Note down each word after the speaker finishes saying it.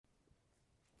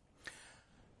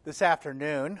This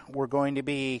afternoon, we're going to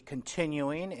be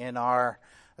continuing in our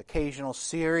occasional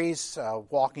series,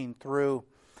 walking through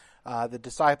the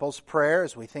disciples' prayer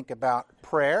as we think about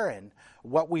prayer and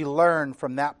what we learn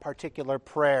from that particular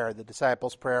prayer, the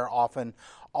disciples' prayer, often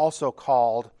also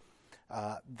called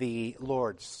the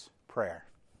Lord's Prayer.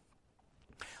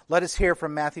 Let us hear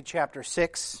from Matthew chapter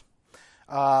 6,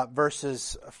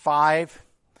 verses 5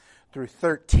 through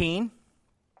 13.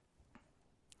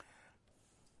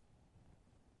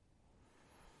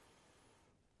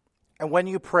 And when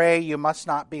you pray, you must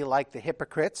not be like the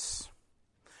hypocrites,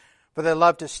 for they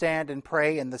love to stand and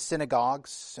pray in the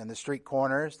synagogues and the street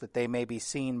corners, that they may be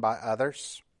seen by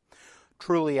others.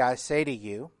 Truly I say to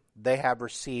you, they have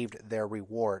received their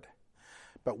reward.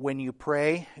 But when you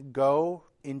pray, go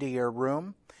into your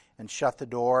room and shut the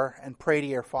door, and pray to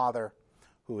your Father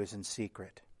who is in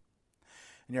secret.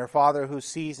 And your Father who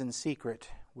sees in secret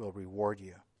will reward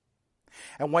you.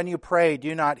 And when you pray,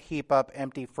 do not heap up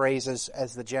empty phrases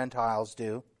as the Gentiles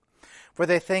do, for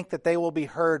they think that they will be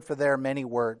heard for their many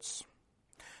words.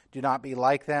 Do not be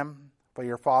like them, for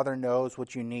your Father knows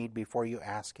what you need before you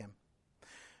ask Him.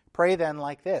 Pray then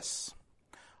like this: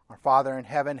 Our Father in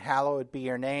heaven, hallowed be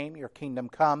your name. Your kingdom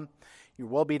come. Your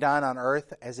will be done on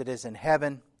earth as it is in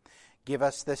heaven. Give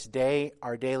us this day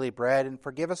our daily bread, and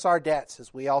forgive us our debts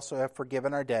as we also have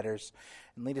forgiven our debtors.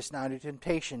 And lead us not into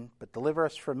temptation, but deliver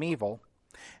us from evil.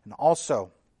 And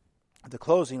also the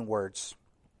closing words: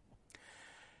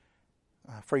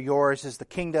 For yours is the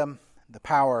kingdom, the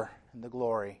power, and the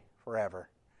glory forever.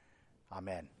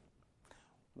 Amen.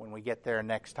 When we get there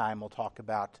next time, we'll talk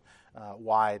about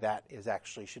why that is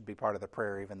actually should be part of the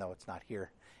prayer, even though it's not here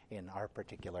in our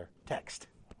particular text.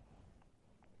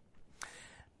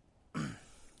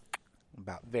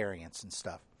 About variance and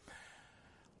stuff.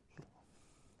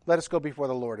 Let us go before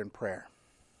the Lord in prayer.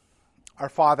 Our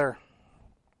Father,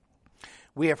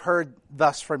 we have heard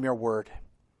thus from your word.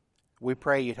 We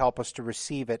pray you'd help us to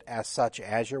receive it as such,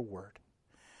 as your word.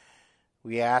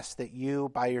 We ask that you,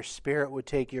 by your Spirit, would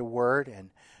take your word and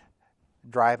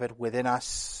drive it within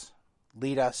us,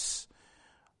 lead us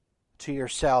to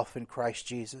yourself in Christ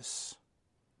Jesus.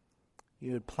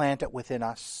 You would plant it within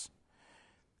us.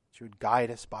 You would guide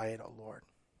us by it, O Lord.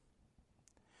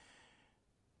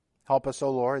 Help us, O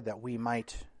Lord, that we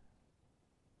might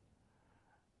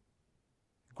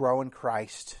grow in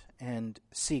Christ and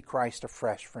see Christ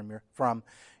afresh from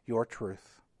your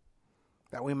truth.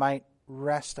 That we might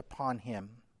rest upon Him,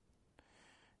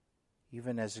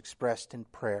 even as expressed in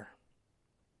prayer.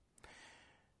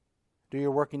 Do your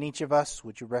work in each of us.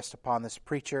 Would you rest upon this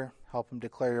preacher? Help him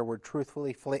declare your word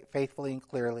truthfully, faithfully, and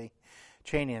clearly,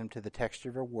 chaining him to the text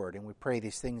of your word. And we pray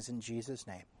these things in Jesus'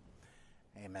 name.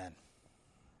 Amen.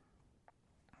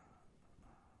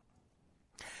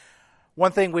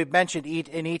 One thing we've mentioned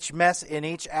in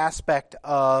each aspect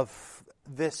of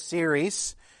this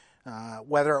series,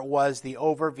 whether it was the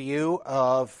overview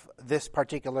of this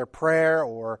particular prayer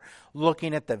or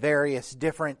looking at the various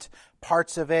different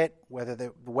parts of it, whether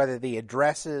the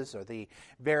addresses or the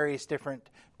various different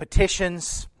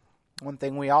petitions, one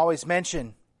thing we always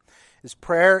mention is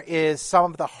prayer is some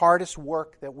of the hardest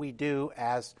work that we do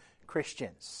as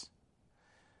Christians.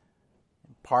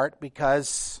 In part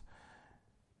because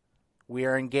we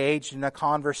are engaged in a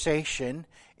conversation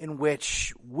in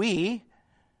which we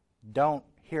don't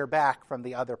hear back from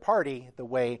the other party the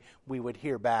way we would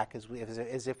hear back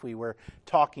as if we were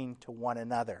talking to one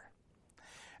another.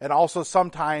 And also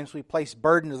sometimes we place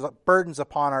burdens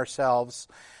upon ourselves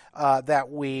that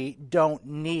we don't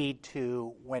need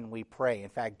to when we pray. In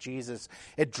fact, Jesus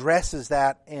addresses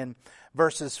that in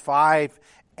verses 5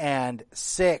 and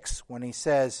 6 when he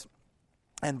says,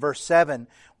 and verse 7,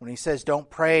 when he says, don't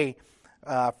pray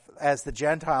as the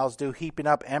Gentiles do, heaping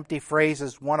up empty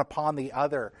phrases one upon the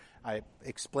other. I'm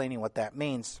explaining what that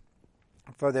means.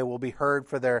 For they will be heard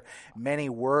for their many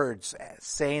words,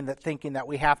 thinking that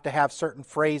we have to have certain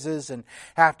phrases and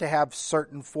have to have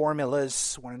certain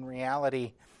formulas, when in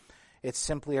reality it's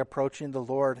simply approaching the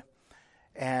Lord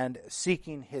and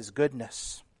seeking His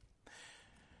goodness.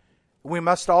 We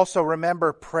must also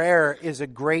remember prayer is a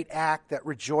great act that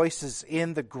rejoices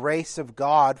in the grace of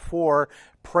God, for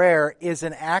prayer is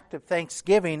an act of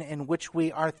thanksgiving in which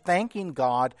we are thanking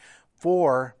God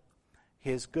for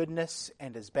His goodness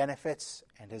and His benefits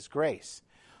and His grace.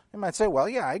 You might say, well,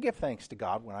 yeah, I give thanks to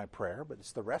God when I pray, but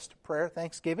is the rest of prayer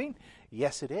thanksgiving?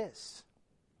 Yes, it is.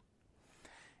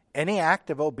 Any act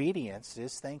of obedience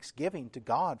is thanksgiving to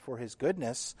God for His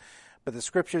goodness, but the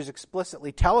Scriptures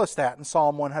explicitly tell us that in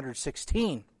Psalm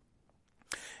 116,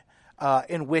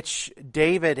 in which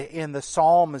David in the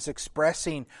Psalm is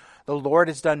expressing The Lord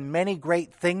has done many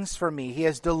great things for me. He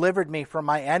has delivered me from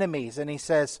my enemies. And he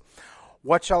says,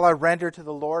 what shall I render to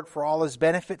the Lord for all his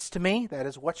benefits to me? That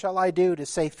is, what shall I do to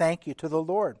say thank you to the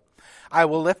Lord? I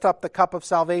will lift up the cup of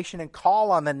salvation and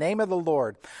call on the name of the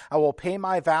Lord. I will pay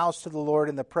my vows to the Lord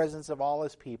in the presence of all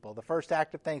his people. The first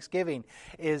act of thanksgiving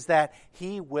is that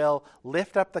he will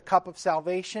lift up the cup of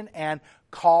salvation and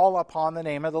call upon the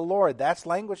name of the Lord. That's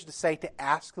language to say to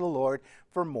ask the Lord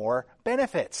for more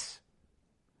benefits.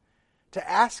 To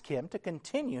ask him to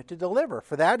continue to deliver.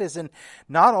 For that is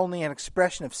not only an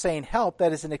expression of saying help,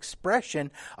 that is an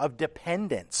expression of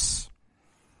dependence.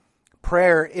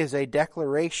 Prayer is a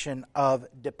declaration of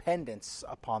dependence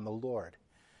upon the Lord.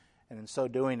 And in so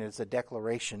doing, it is a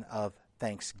declaration of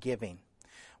thanksgiving,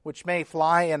 which may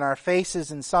fly in our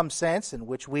faces in some sense, in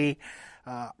which we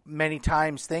many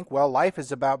times think, well, life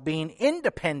is about being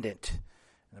independent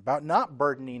and about not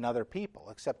burdening other people,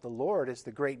 except the Lord is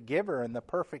the great giver and the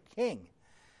perfect King.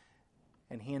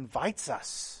 And he invites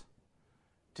us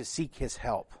to seek his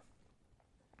help.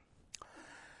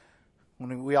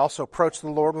 When we also approach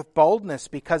the Lord with boldness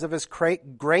because of his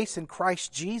grace in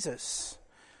Christ Jesus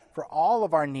for all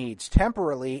of our needs,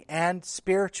 temporally and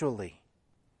spiritually.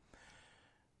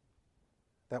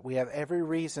 That we have every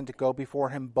reason to go before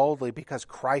him boldly because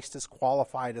Christ has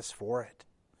qualified us for it.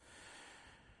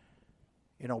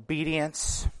 In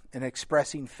obedience, in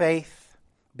expressing faith,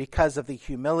 because of the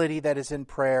humility that is in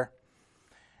prayer,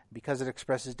 because it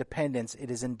expresses dependence, it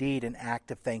is indeed an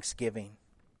act of thanksgiving.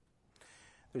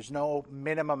 There's no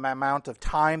minimum amount of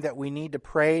time that we need to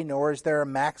pray, nor is there a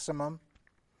maximum.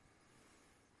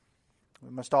 We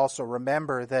must also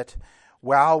remember that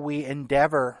while we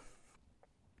endeavor,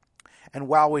 and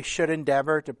while we should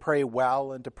endeavor to pray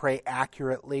well and to pray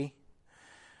accurately,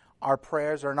 our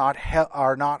prayers are not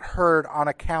heard on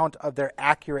account of their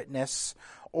accurateness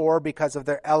or because of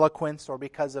their eloquence or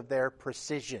because of their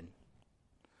precision.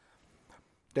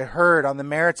 They're heard on the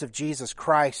merits of Jesus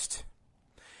Christ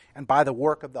and by the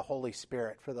work of the Holy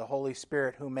Spirit, for the Holy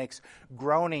Spirit who makes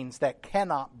groanings that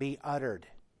cannot be uttered.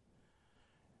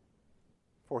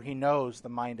 For he knows the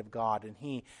mind of God, and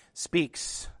he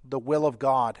speaks the will of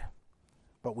God,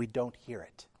 but we don't hear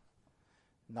it.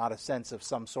 Not a sense of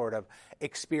some sort of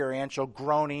experiential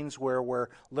groanings where we're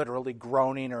literally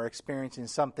groaning or experiencing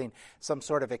something, some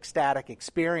sort of ecstatic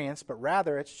experience, but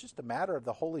rather it's just a matter of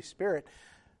the Holy Spirit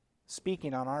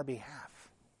speaking on our behalf.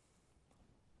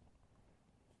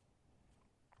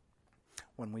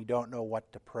 When we don't know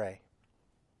what to pray.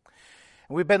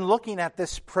 And we've been looking at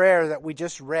this prayer that we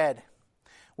just read,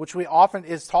 which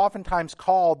is oftentimes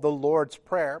called the Lord's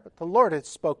Prayer, but the Lord has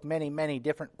spoke many, many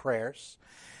different prayers.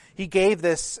 He gave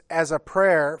this as a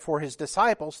prayer for his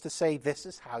disciples to say, this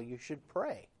is how you should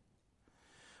pray.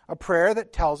 A prayer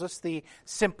that tells us the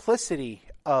simplicity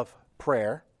of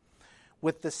prayer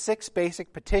with the 6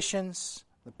 basic petitions,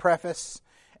 the preface,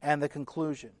 and the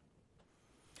conclusion.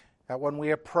 That when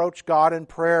we approach God in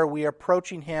prayer, we are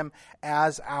approaching him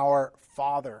as our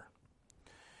Father.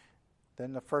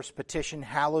 Then the first petition,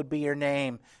 hallowed be your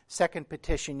name. Second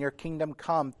petition, your kingdom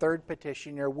come. Third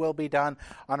petition, your will be done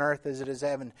on earth as it is in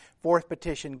heaven. Fourth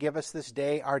petition, give us this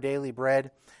day our daily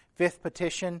bread. Fifth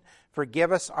petition,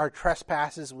 forgive us our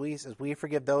trespasses as we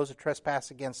forgive those who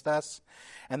trespass against us.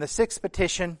 And the sixth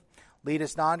petition, lead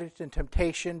us not into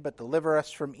temptation, but deliver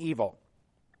us from evil.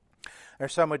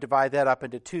 There's some who divide that up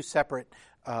into two separate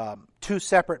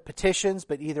petitions,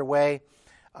 but either way,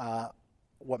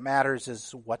 what matters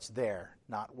is what's there,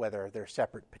 not whether they're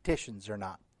separate petitions or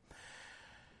not.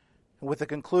 And with the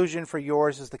conclusion, for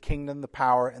yours is the kingdom, the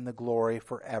power, and the glory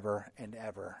forever and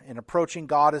ever. In approaching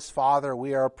God as Father,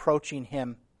 we are approaching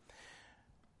him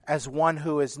as one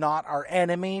who is not our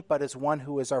enemy, but as one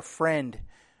who is our friend,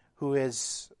 who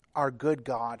is our good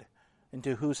God,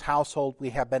 into whose household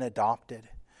we have been adopted.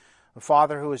 A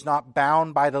Father who is not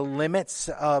bound by the limits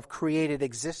of created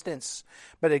existence,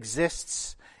 but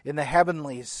exists in the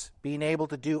heavenlies, being able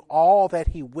to do all that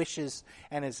he wishes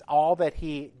and is all that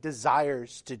he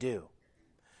desires to do.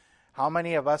 How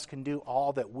many of us can do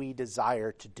all that we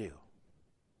desire to do?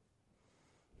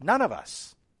 None of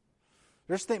us.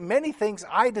 There's many things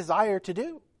I desire to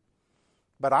do,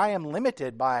 but I am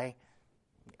limited by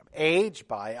age,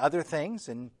 by other things,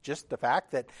 and just the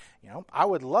fact that, I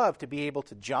would love to be able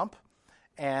to jump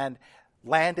and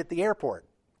land at the airport.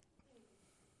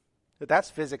 But that's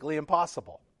physically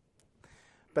impossible.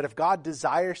 But if God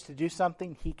desires to do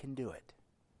something, he can do it.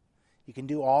 He can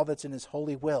do all that's in his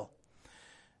holy will.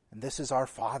 And this is our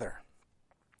Father.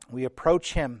 We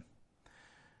approach him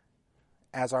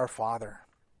as our Father.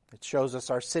 It shows us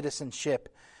our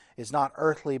citizenship is not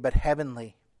earthly but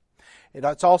heavenly.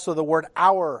 It's also the word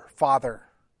our Father,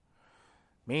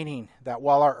 Meaning that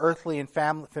while our earthly and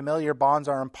familiar bonds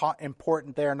are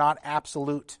important, they are not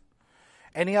absolute.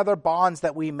 Any other bonds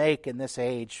that we make in this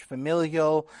age,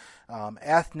 familial,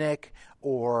 ethnic,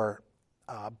 or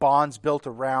bonds built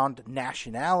around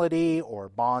nationality, or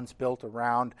bonds built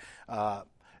around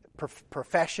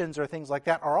professions or things like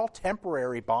that, are all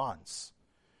temporary bonds.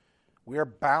 We are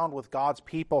bound with God's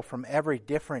people from every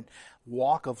different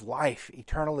walk of life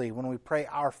eternally. When we pray,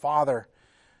 Our Father,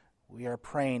 we are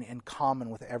praying in common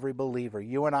with every believer.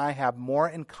 You and I have more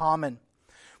in common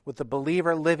with the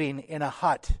believer living in a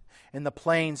hut in the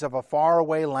plains of a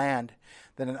faraway land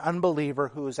than an unbeliever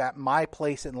who is at my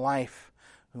place in life,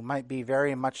 who might be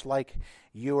very much like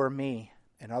you or me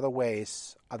in other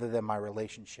ways other than my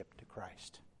relationship to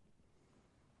Christ.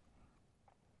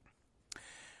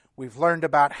 We've learned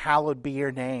about hallowed be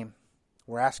your name.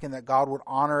 We're asking that God would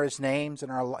honor His name in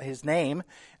our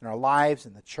lives,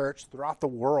 in the church, throughout the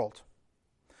world.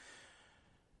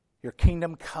 Your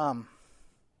kingdom come.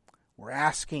 We're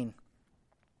asking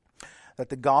that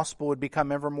the gospel would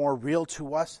become ever more real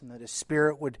to us and that His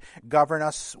Spirit would govern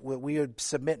us. We would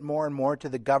submit more and more to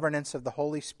the governance of the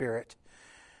Holy Spirit,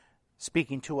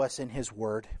 speaking to us in His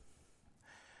Word.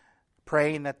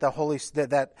 Praying that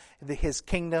His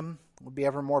kingdom will be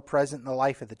ever more present in the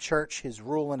life of the church, His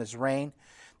rule and His reign,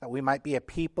 that we might be a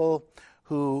people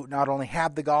who not only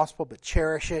have the gospel but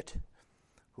cherish it,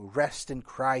 who rest in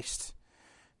Christ,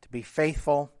 to be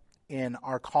faithful in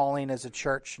our calling as a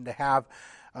church, and to have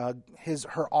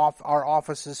our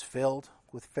offices filled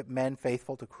with men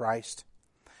faithful to Christ,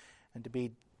 and to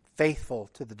be faithful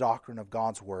to the doctrine of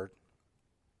God's Word.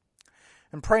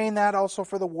 And praying that also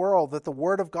for the world, that the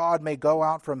Word of God may go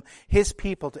out from His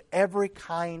people to every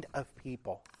kind of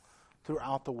people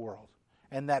throughout the world.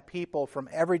 And that people from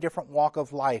every different walk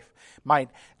of life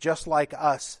might, just like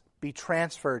us, be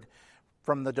transferred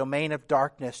from the domain of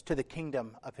darkness to the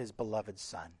kingdom of His beloved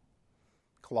Son.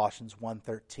 Colossians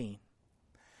 1:13.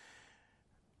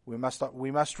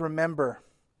 We must remember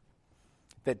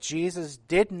that Jesus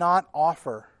did not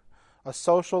offer a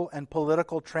social and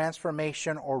political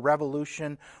transformation or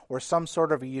revolution or some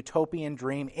sort of a utopian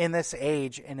dream in this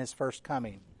age in His first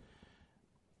coming.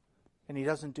 And He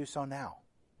doesn't do so now.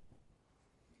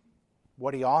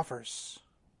 What He offers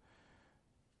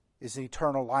is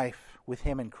eternal life with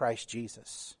Him in Christ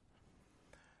Jesus.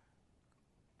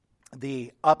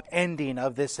 The upending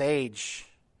of this age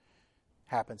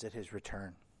happens at His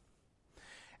return.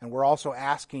 And we're also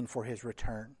asking for His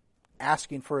return,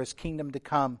 asking for His kingdom to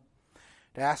come,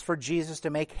 to ask for Jesus to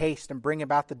make haste and bring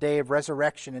about the day of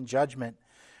resurrection and judgment.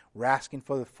 We're asking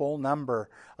for the full number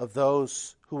of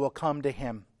those who will come to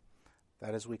Him,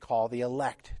 that is, we call the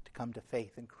elect, to come to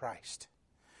faith in Christ,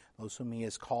 those whom He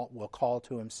will call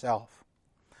to Himself.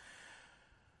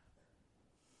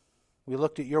 We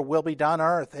looked at your will be done on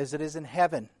earth as it is in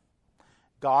heaven.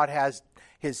 God has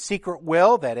His secret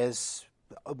will,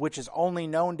 which is only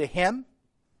known to Him.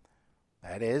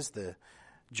 That is the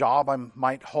job I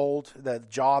might hold, the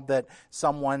job that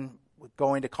someone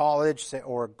going to college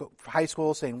or high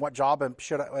school saying, what job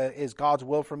is God's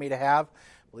will for me to have?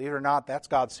 Believe it or not, that's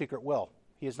God's secret will.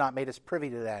 He has not made us privy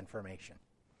to that information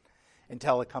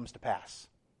until it comes to pass.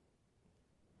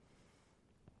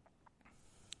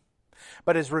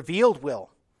 But His revealed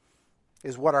will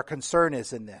is what our concern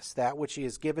is in this, that which He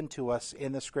has given to us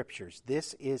in the Scriptures.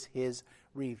 This is His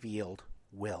revealed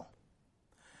will.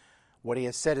 What He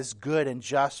has said is good and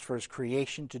just for His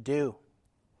creation to do.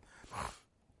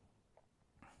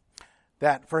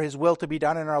 That for His will to be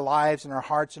done in our lives, in our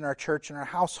hearts, in our church, in our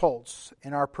households,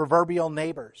 in our proverbial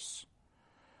neighbors.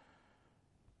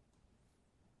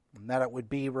 And that it would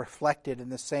be reflected in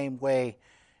the same way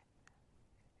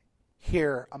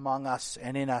here among us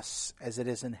and in us as it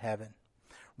is in heaven.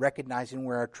 Recognizing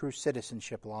where our true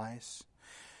citizenship lies.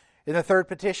 In the third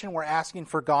petition, we're asking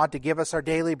for God to give us our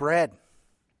daily bread.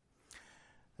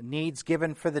 The needs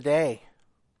given for the day.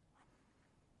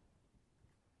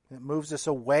 It moves us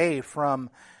away from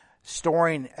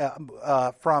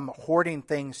from hoarding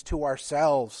things to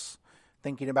ourselves,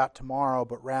 thinking about tomorrow,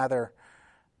 but rather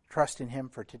trusting Him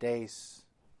for today's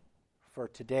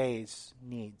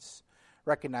needs.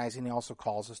 Recognizing He also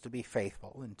calls us to be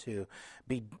faithful and to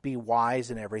be wise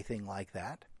in everything like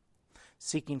that.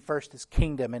 Seeking first His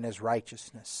kingdom and His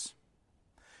righteousness.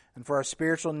 And for our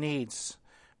spiritual needs,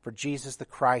 for Jesus the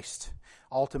Christ,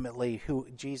 ultimately,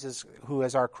 Jesus, who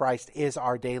as our Christ, is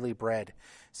our daily bread,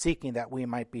 seeking that we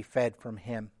might be fed from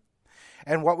Him.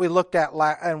 And what we looked at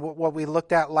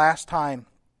last time,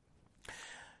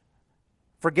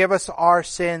 forgive us our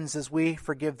sins as we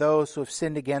forgive those who have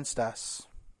sinned against us.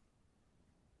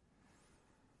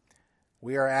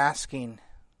 We are asking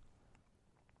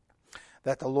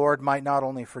that the Lord might not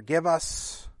only forgive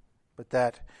us, but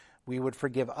that we would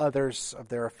forgive others of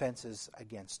their offenses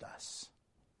against us,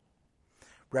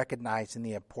 recognizing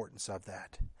the importance of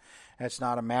that. And it's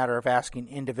not a matter of asking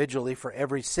individually for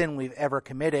every sin we've ever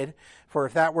committed, for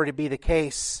if that were to be the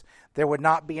case, there would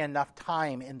not be enough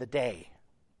time in the day.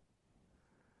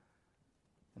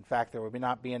 In fact, there would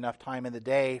not be enough time in the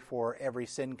day for every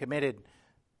sin committed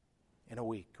in a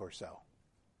week or so.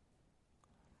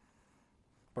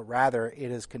 But rather,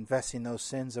 it is confessing those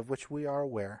sins of which we are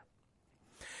aware.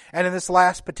 And in this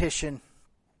last petition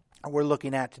we're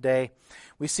looking at today,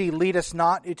 we see, lead us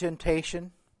not into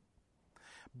temptation,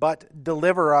 but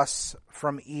deliver us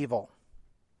from evil.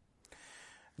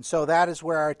 And so that is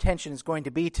where our attention is going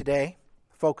to be today,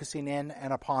 focusing in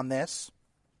and upon this.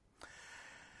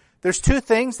 There's two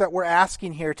things that we're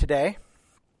asking here today.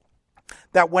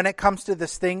 That when it comes to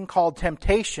this thing called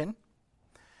temptation,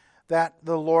 that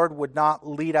the Lord would not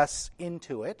lead us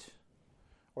into it,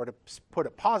 or to put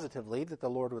it positively, that the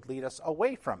Lord would lead us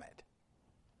away from it.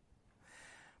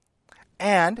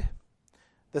 And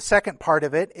the second part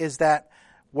of it is that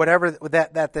whatever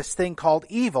that this thing called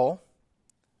evil,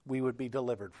 we would be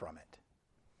delivered from it.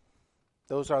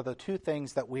 Those are the two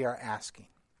things that we are asking.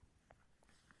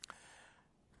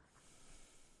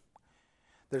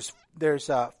 There's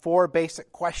 4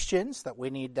 basic questions that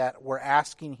we're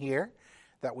asking here,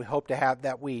 that we hope to have,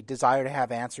 that we desire to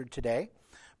have answered today.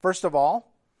 First of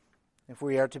all, if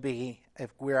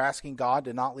we're asking God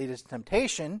to not lead us to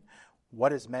temptation,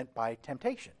 what is meant by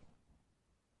temptation?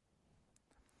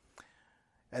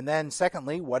 And then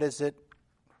secondly, what is it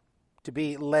to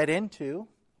be led into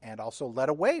and also led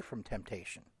away from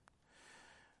temptation?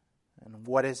 And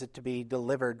what is it to be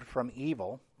delivered from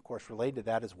evil? Of course, related to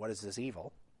that is, what is this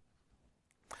evil?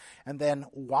 And then,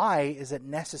 why is it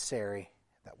necessary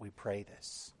that we pray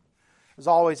this? As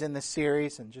always in this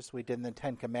series, and just we did in the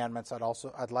 10 Commandments,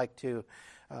 I'd like to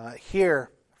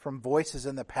hear from voices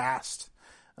in the past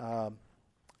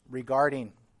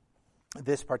regarding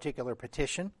this particular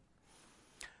petition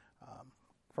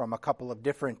from a couple of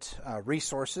different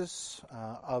resources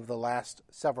of the last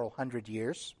several hundred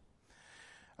years.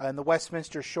 In the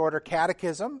Westminster Shorter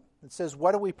Catechism, it says,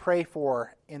 what do we pray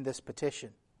for in this petition?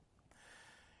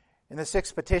 In the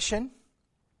 6th petition,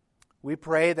 we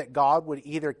pray that God would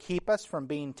either keep us from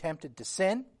being tempted to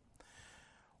sin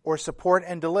or support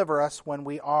and deliver us when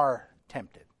we are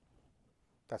tempted.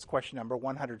 That's question number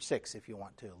 106 if you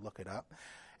want to look it up.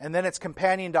 And then its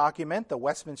companion document, the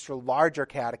Westminster Larger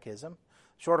Catechism.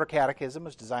 Shorter Catechism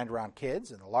is designed around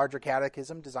kids, and the Larger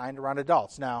Catechism designed around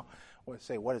adults. Now,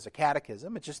 what is a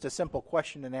catechism? It's just a simple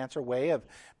question and answer way of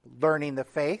learning the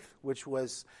faith, which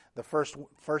was the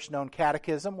first known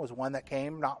catechism was one that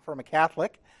came not from a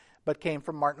Catholic, but came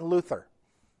from Martin Luther,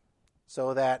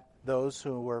 so that those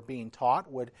who were being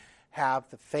taught would have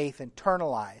the faith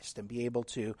internalized and be able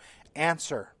to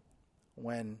answer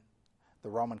when the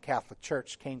Roman Catholic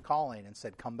Church came calling and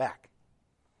said, come back.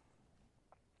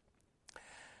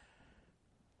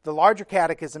 The Larger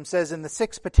Catechism says in the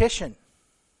 6th petition,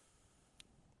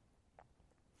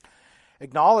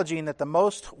 acknowledging that the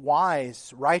most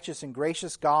wise, righteous, and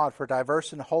gracious God, for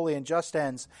diverse and holy and just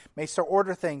ends, may so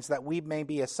order things that we may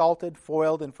be assaulted,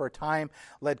 foiled, and for a time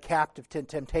led captive to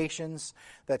temptations,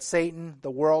 that Satan, the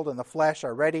world, and the flesh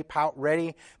are ready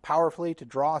powerfully to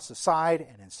draw us aside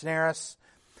and ensnare us,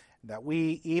 that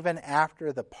we, even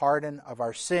after the pardon of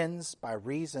our sins by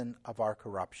reason of our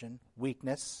corruption,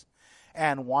 weakness,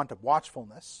 and want of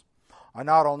watchfulness, are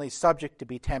not only subject to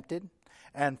be tempted,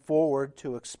 and forward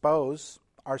to expose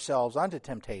ourselves unto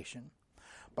temptation,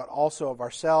 but also of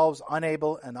ourselves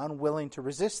unable and unwilling to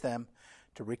resist them,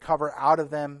 to recover out of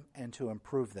them and to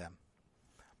improve them,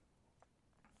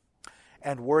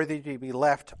 and worthy to be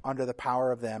left under the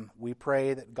power of them, we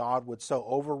pray that God would so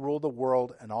overrule the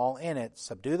world and all in it,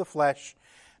 subdue the flesh,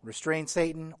 restrain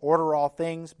Satan, order all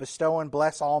things, bestow and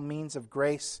bless all means of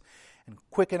grace, and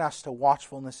quicken us to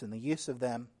watchfulness in the use of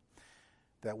them,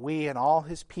 that we and all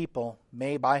his people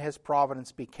may by his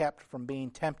providence be kept from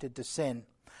being tempted to sin,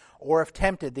 or if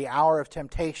tempted, the hour of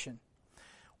temptation,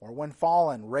 or when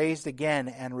fallen, raised again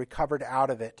and recovered out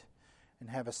of it, and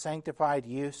have a sanctified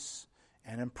use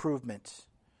and improvement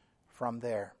from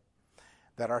there,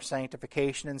 that our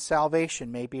sanctification and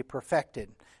salvation may be perfected,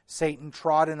 Satan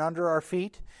trodden under our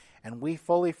feet, and we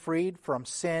fully freed from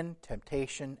sin,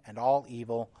 temptation, and all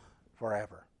evil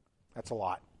forever. That's a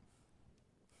lot.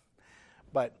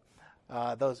 But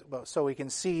so we can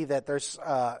see that there's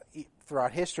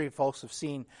throughout history, folks have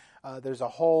seen there's a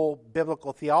whole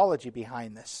biblical theology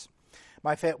behind this.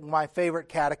 My favorite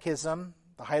catechism,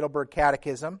 the Heidelberg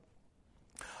Catechism,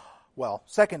 Well,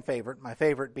 second favorite, my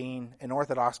favorite being an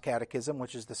Orthodox catechism,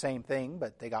 which is the same thing,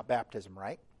 but they got baptism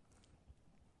right.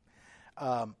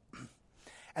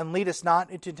 And lead us not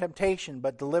into temptation,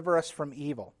 but deliver us from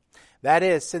evil. That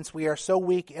is, since we are so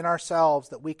weak in ourselves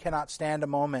that we cannot stand a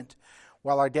moment,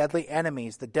 while our deadly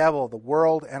enemies, the devil, the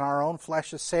world, and our own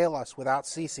flesh assail us without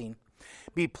ceasing,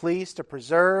 be pleased to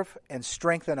preserve and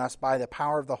strengthen us by the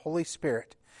power of the Holy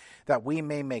Spirit, that we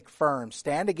may make firm,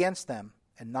 stand against them,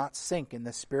 and not sink in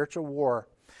this spiritual war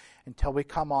until we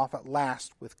come off at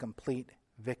last with complete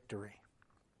victory.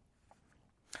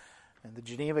 And the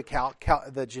Geneva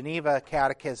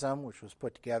Catechism, which was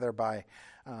put together by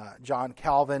John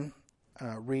Calvin,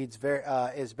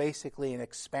 is basically an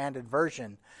expanded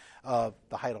version of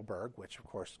the Heidelberg, which, of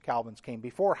course, Calvin's came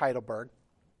before Heidelberg.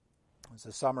 It was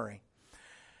a summary.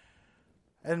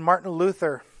 And Martin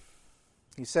Luther,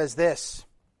 he says this: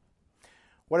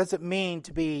 what does it mean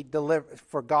to be delivered,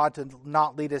 for God to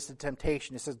not lead us to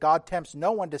temptation? He says, God tempts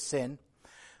no one to sin,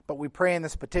 but we pray in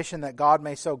this petition that God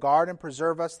may so guard and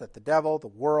preserve us that the devil, the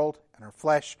world, and our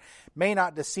flesh may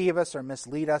not deceive us or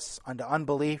mislead us unto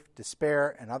unbelief,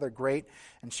 despair, and other great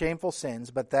and shameful sins,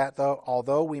 but that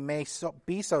although we may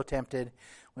be so tempted,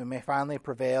 we may finally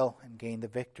prevail and gain the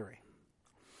victory.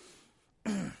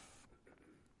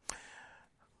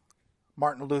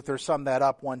 Martin Luther summed that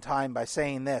up one time by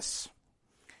saying this.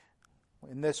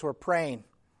 In this we're praying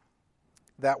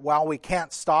that while we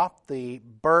can't stop the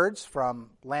birds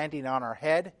from landing on our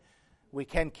head, we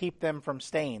can keep them from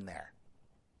staying there.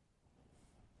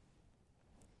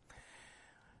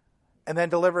 And then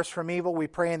deliver us from evil. We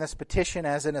pray in this petition,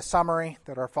 as in a summary,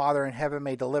 that our Father in heaven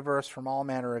may deliver us from all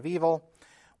manner of evil,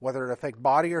 whether it affect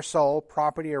body or soul,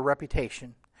 property or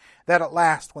reputation, that at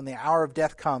last, when the hour of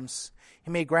death comes,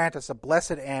 He may grant us a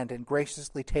blessed end and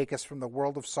graciously take us from the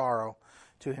world of sorrow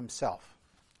to Himself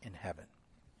in heaven.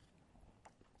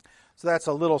 So that's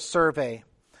a little survey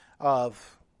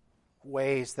of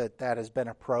ways that has been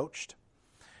approached,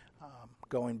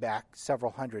 going back several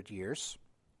hundred years.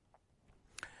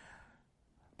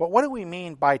 But what do we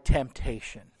mean by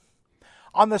temptation?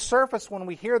 On the surface, when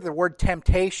we hear the word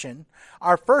temptation,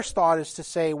 our first thought is to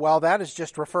say, well, that is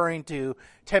just referring to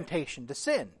temptation to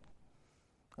sin.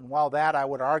 And while that, I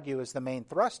would argue, is the main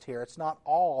thrust here, it's not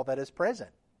all that is present.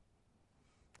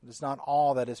 It is not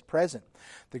all that is present.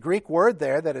 The Greek word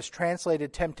there that is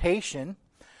translated temptation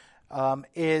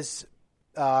is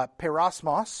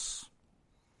peirasmos.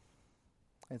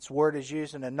 Its word is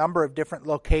used in a number of different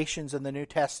locations in the New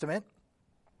Testament.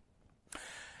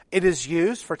 It is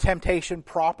used for temptation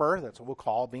proper. That's what we'll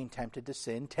call being tempted to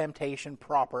sin. Temptation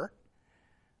proper.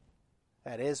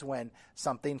 That is when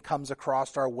something comes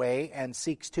across our way and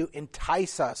seeks to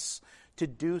entice us to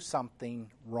do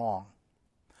something wrong,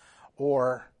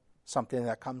 or something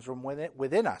that comes from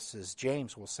within us, as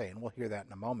James will say, and we'll hear that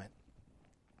in a moment.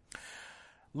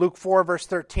 Luke 4, verse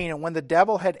 13, and when the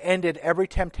devil had ended every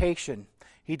temptation,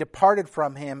 he departed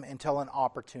from him until an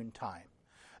opportune time.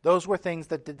 Those were things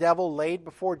that the devil laid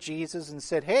before Jesus and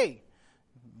said, hey,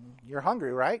 you're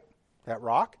hungry, right? That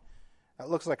rock? That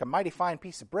looks like a mighty fine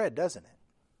piece of bread, doesn't it?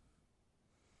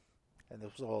 And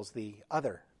as well as the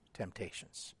other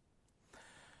temptations.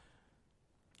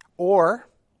 Or,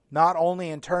 not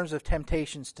only in terms of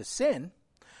temptations to sin,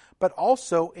 but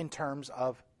also in terms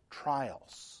of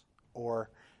trials, or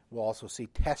we'll also see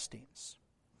testings.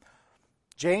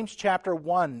 James chapter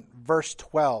 1, verse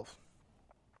 12.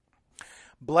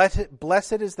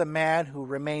 Blessed is the man who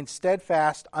remains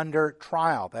steadfast under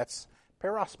trial. That's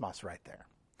peirasmos right there.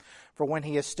 For when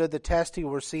he has stood the test, he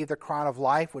will receive the crown of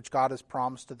life, which God has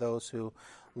promised to those who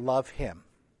love Him.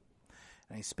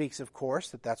 And he speaks, of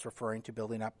course, that's referring to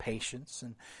building up patience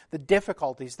and the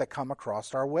difficulties that come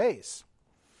across our ways.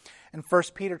 In 1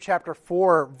 Peter chapter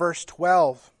 4, verse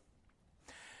 12,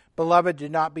 Beloved, do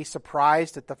not be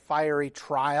surprised at the fiery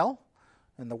trial.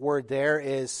 And the word there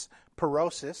is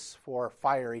pyrosis, for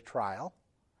fiery trial.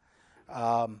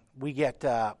 We get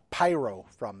pyro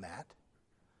from that,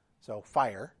 so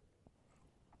fire.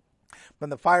 When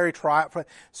the fiery trial,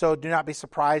 so do not be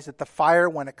surprised at the fire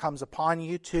when it comes upon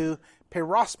you to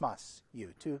peirasmos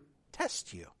you, to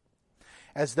test you,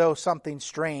 as though something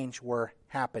strange were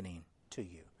happening to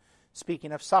you.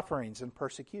 Speaking of sufferings and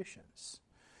persecutions.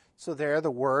 So there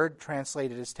the word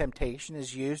translated as temptation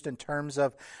is used in terms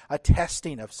of a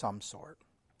testing of some sort.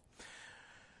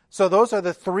 So those are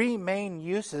the three main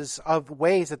uses of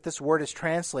ways that this word is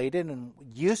translated and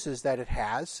uses that it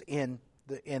has in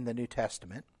the New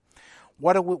Testament.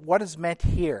 What is meant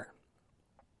here?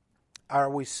 Are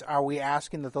we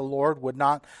asking that the Lord would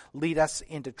not lead us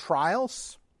into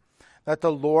trials? That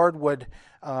the Lord would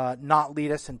not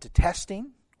lead us into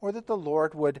testing or that the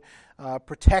Lord would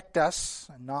protect us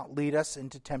and not lead us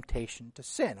into temptation to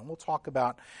sin. And we'll talk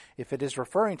about, if it is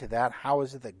referring to that, how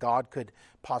is it that God could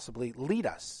possibly lead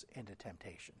us into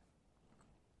temptation.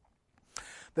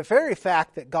 The very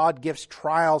fact that God gives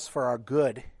trials for our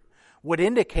good would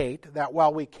indicate that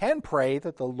while we can pray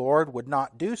that the Lord would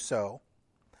not do so,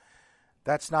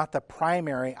 that's not the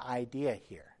primary idea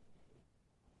here.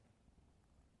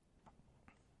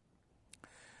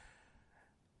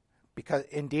 Because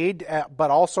indeed,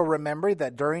 but also remember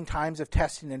that during times of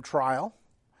testing and trial,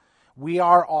 we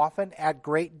are often at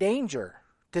great danger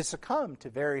to succumb to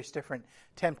various different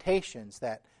temptations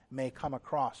that may come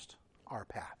across our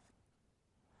path.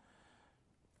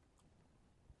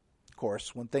 Of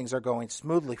course, when things are going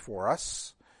smoothly for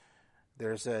us,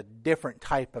 there's a different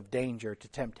type of danger to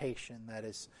temptation that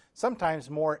is sometimes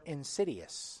more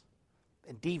insidious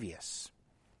and devious.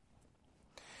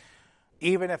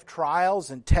 Even if trials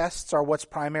and tests are what's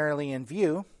primarily in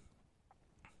view,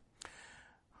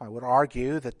 I would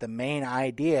argue that the main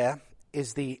idea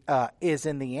is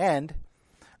in the end,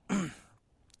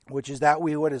 which is that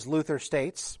we would, as Luther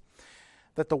states,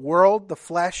 that the world, the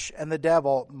flesh, and the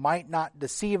devil might not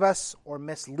deceive us or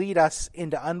mislead us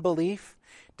into unbelief,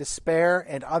 despair,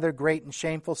 and other great and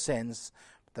shameful sins,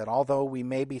 that although we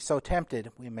may be so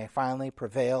tempted, we may finally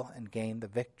prevail and gain the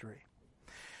victory.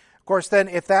 Of course, then,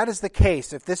 if that is the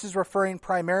case, if this is referring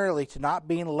primarily to not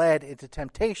being led into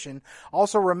temptation,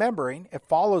 also remembering, it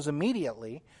follows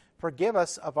immediately, forgive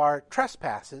us of our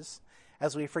trespasses,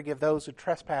 as we forgive those who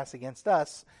trespass against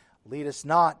us, lead us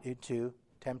not into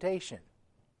temptation.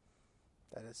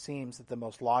 That it seems that the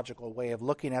most logical way of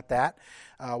looking at that,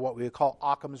 what we would call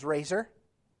Occam's razor,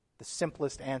 the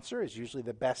simplest answer is usually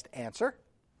the best answer.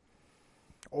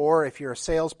 Or if you're a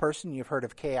salesperson, you've heard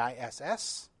of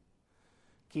KISS.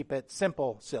 Keep it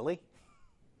simple, silly.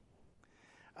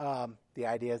 The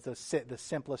idea is the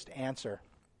simplest answer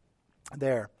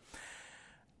there.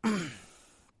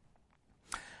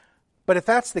 But if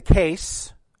that's the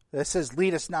case, this says,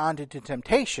 lead us not into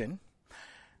temptation.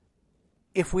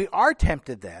 If we are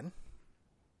tempted then,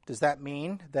 does that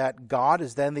mean that God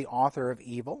is then the author of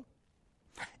evil?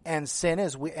 And sin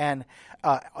is the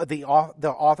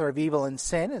author of evil and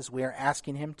sin, as we are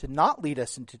asking him to not lead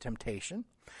us into temptation,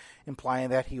 implying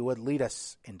that he would lead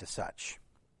us into such.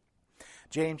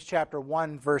 James chapter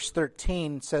 1 verse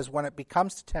 13 says, when it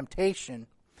becomes to temptation,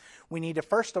 we need to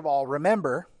first of all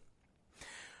remember,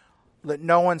 let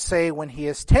no one say when he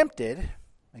is tempted,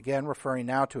 again referring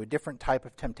now to a different type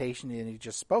of temptation than he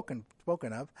just spoken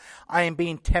of, I am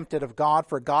being tempted of God,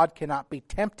 for God cannot be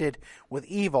tempted with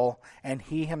evil, and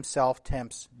he himself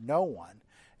tempts no one.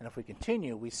 And if we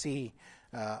continue, we see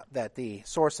that the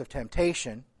source of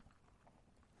temptation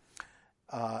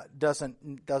doesn't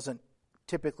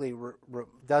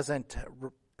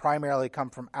primarily come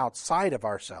from outside of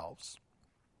ourselves.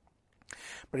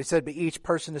 But he said, but each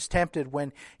person is tempted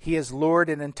when he is lured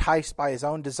and enticed by his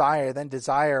own desire. Then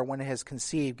desire, when it has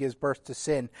conceived, gives birth to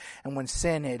sin. And when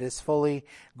sin, it is fully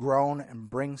grown and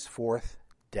brings forth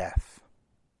death.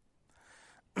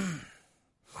 And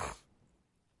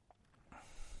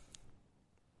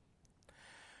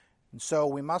so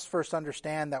we must first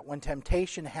understand that when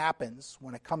temptation happens,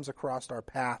 when it comes across our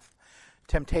path,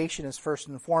 temptation is first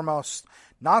and foremost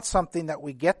not something that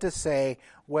we get to say,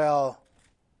 well,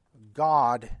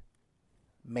 God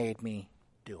made me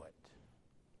do it.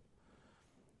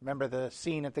 Remember the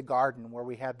scene at the garden where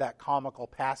we had that comical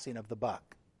passing of the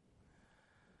buck,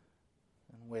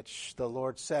 in which the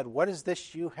Lord said, what is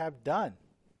this you have done?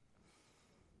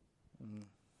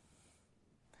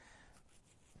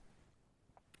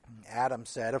 Adam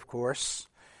said, of course,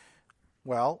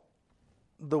 well,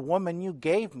 the woman you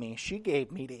gave me, she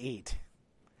gave me to eat.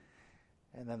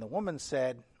 And then the woman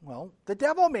said, well, the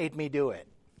devil made me do it.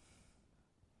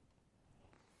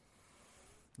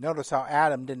 Notice how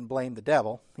Adam didn't blame the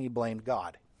devil, he blamed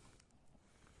God.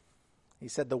 He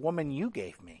said, the woman you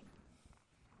gave me.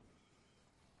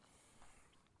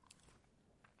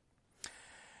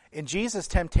 In Jesus'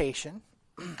 temptation,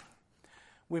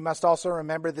 we must also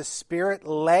remember the Spirit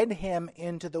led him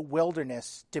into the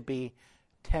wilderness to be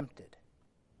tempted.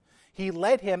 He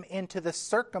led him into the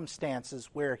circumstances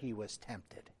where he was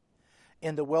tempted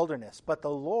in the wilderness. But the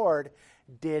Lord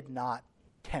did not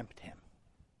tempt him.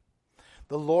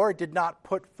 The Lord did not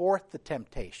put forth the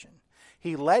temptation.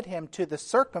 He led him to the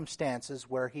circumstances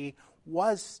where he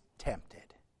was tempted.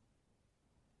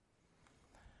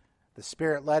 The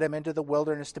Spirit led him into the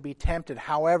wilderness to be tempted.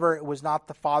 However, it was not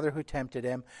the Father who tempted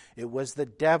him. It was the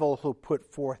devil who put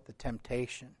forth the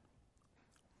temptation.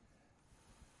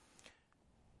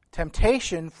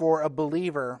 Temptation for a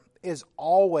believer is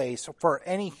always, for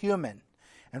any human,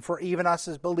 and for even us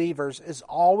as believers, is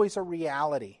always a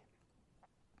reality.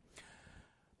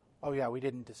 Oh yeah, we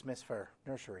didn't dismiss for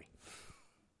nursery.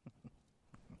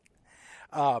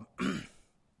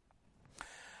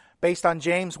 Based on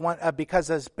James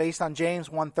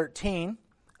 1:13,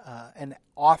 an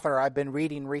author I've been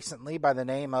reading recently by the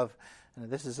name of, and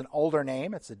this is an older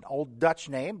name, it's an old Dutch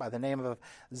name, by the name of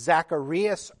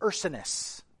Zacharias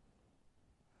Ursinus.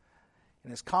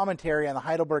 In his commentary on the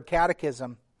Heidelberg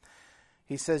Catechism,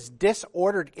 he says,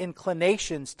 disordered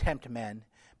inclinations tempt men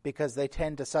because they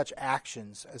tend to such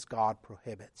actions as God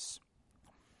prohibits.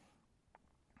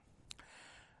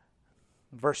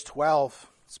 Verse 12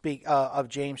 of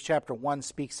James chapter 1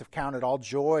 speaks of count it all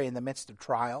joy in the midst of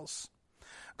trials.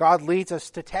 God leads us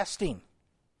to testing.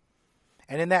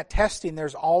 And in that testing,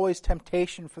 there's always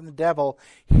temptation from the devil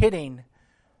hitting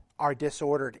our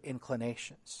disordered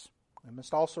inclinations. We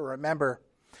must also remember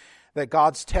that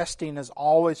God's testing is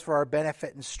always for our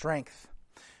benefit and strength.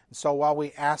 And so while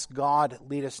we ask God,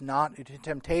 lead us not into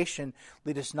temptation,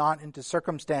 lead us not into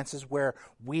circumstances where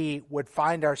we would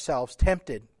find ourselves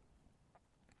tempted,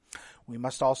 we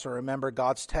must also remember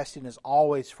God's testing is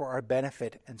always for our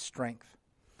benefit and strength.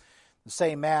 The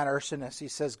same man, Ursinus, he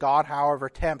says, God, however,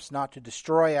 tempts not to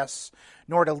destroy us,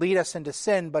 nor to lead us into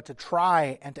sin, but to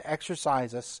try and to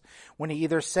exercise us, when he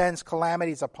either sends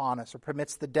calamities upon us, or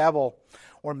permits the devil,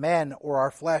 or men, or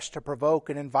our flesh to provoke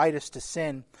and invite us to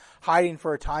sin, hiding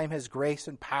for a time his grace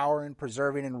and power in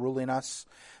preserving and ruling us,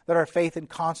 that our faith and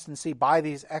constancy by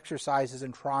these exercises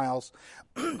and trials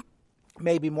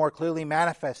may be more clearly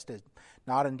manifested,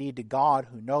 not indeed to God,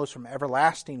 who knows from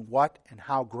everlasting what and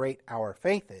how great our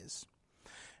faith is,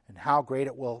 and how great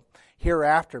it will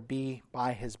hereafter be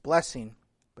by his blessing,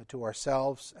 but to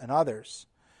ourselves and others,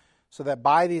 so that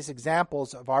by these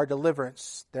examples of our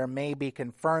deliverance there may be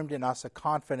confirmed in us a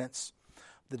confidence of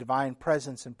the divine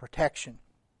presence and protection,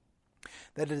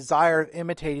 that a desire of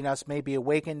imitating us may be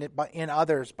awakened in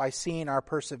others by seeing our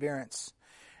perseverance,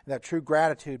 and that true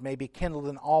gratitude may be kindled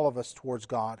in all of us towards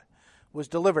God, who has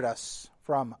delivered us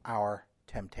from our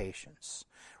temptations.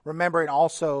 Remembering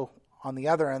also, on the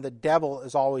other end, the devil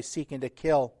is always seeking to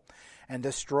kill and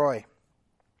destroy.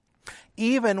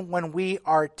 Even when we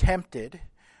are tempted,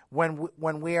 when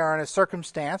we are in a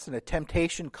circumstance and a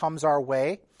temptation comes our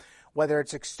way, whether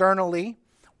it's externally,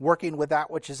 working with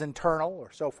that which is internal,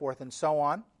 or so forth and so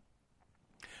on,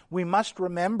 we must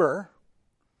remember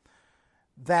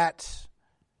that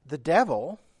the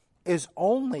devil is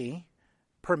only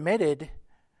permitted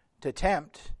to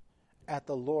tempt at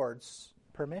the Lord's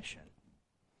permission.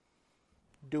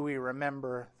 Do we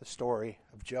remember the story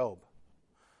of Job?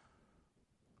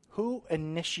 Who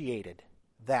initiated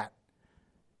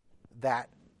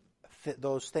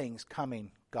those things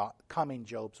coming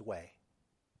Job's way?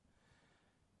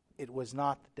 It was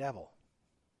not the devil.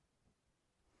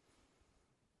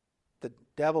 The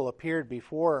devil appeared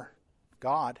before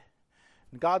God,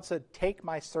 and God said, "Take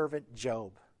my servant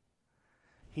Job.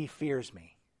 He fears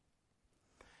me."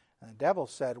 And the devil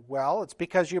said, "Well, it's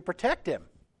because you protect him.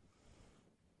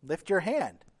 Lift your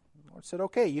hand." The Lord said,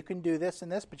 "Okay, you can do this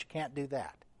and this, but you can't do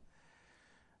that."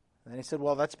 And then he said,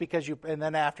 "Well, that's because you..." And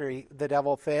then after the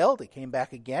devil failed, he came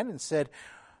back again and said,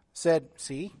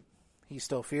 "See, he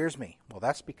still fears me." "Well,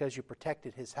 that's because you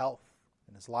protected his health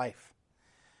and his life."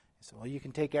 He said, "Well, you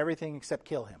can take everything except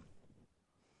kill him."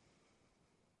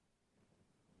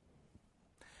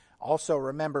 Also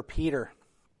remember Peter.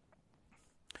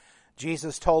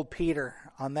 Jesus told Peter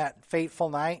on that fateful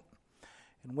night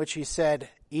in which he said,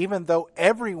 "Even though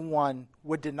everyone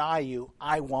would deny you,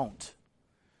 I won't."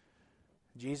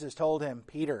 Jesus told him,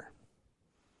 "Peter,"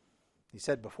 he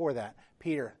said before that,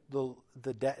 "Peter,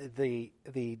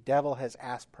 the devil has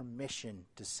asked permission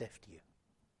to sift you."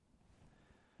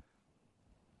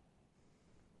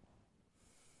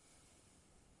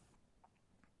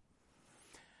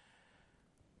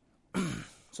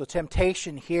 So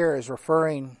temptation here is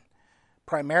referring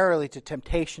primarily to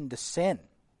temptation to sin.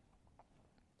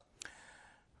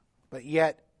 But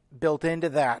yet, built into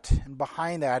that and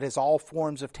behind that is all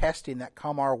forms of testing that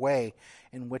come our way,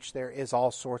 in which there is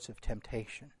all sorts of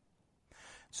temptation.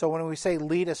 So when we say,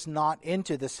 "Lead us not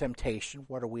into this temptation,"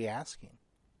 what are we asking?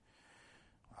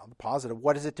 Well, the positive,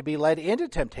 what is it to be led into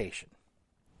temptation?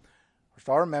 First of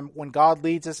all, remember, when God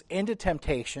leads us into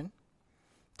temptation,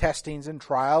 testings and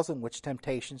trials in which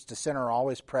temptations to sin are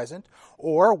always present,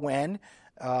 or when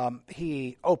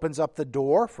he opens up the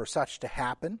door for such to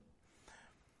happen,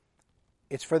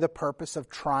 it's for the purpose of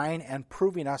trying and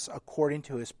proving us according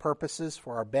to his purposes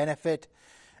for our benefit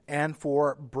and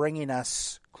for bringing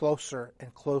us closer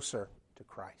and closer to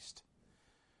Christ.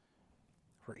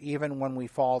 For even when we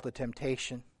fall to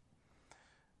temptation,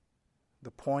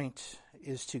 the point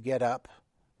is to get up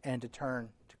and to turn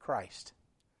to Christ,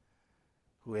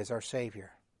 who is our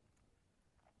Savior.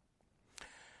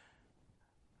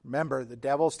 Remember, the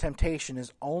devil's temptation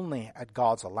is only at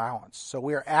God's allowance. So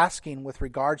we are asking with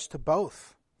regards to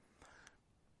both.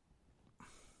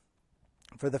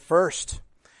 For the first,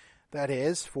 that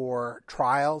is, for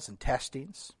trials and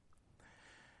testings,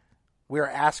 we are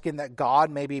asking that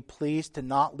God may be pleased to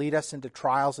not lead us into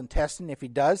trials and testing. If He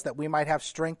does, that we might have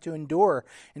strength to endure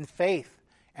in faith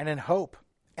and in hope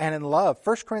and in love.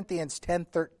 1 Corinthians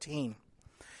 10:13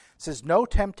 says, "No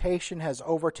temptation has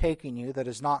overtaken you that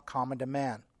is not common to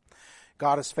man.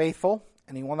 God is faithful,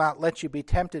 and He will not let you be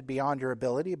tempted beyond your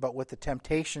ability, but with the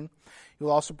temptation He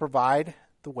will also provide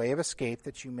the way of escape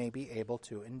that you may be able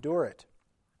to endure it."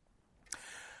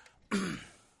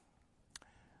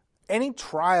 Any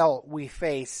trial we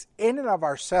face in and of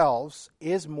ourselves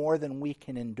is more than we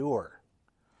can endure.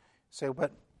 So,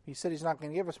 but He said He's not going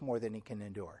to give us more than He can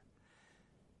endure.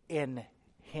 In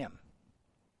Him.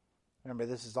 Remember,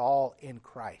 this is all in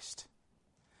Christ.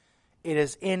 It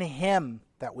is in Him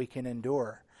that we can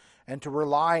endure, and to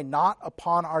rely not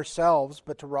upon ourselves,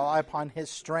 but to rely upon His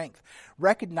strength,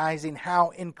 recognizing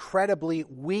how incredibly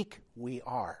weak we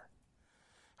are,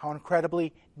 how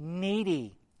incredibly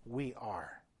needy we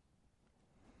are.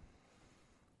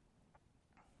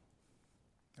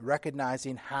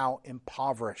 Recognizing how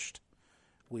impoverished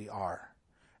we are.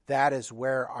 That is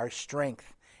where our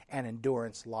strength and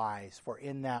endurance lies, for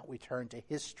in that we turn to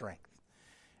His strength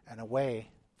and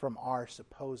away from our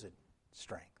supposed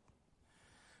strength.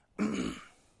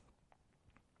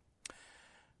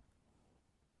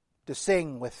 To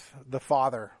sing with the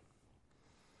Father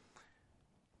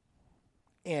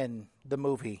in the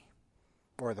movie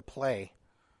or the play,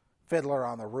 Fiddler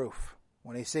on the Roof,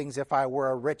 when he sings, "If I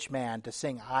were a rich man," to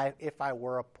sing, "If I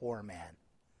were a poor man."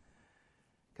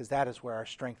 Because that is where our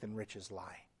strength and riches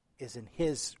lie, is in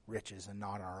His riches and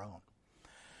not our own.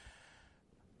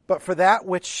 But for that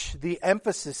which the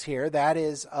emphasis here, that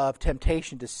is of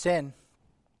temptation to sin,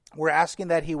 we're asking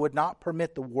that He would not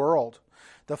permit the world,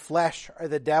 the flesh, or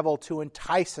the devil to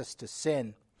entice us to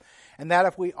sin. And that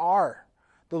if we are,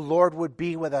 the Lord would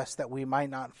be with us that we might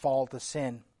not fall to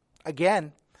sin.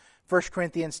 Again, 1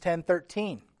 Corinthians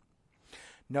 10:13.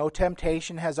 "No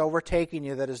temptation has overtaken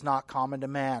you that is not common to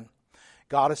man.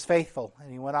 God is faithful, and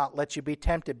He will not let you be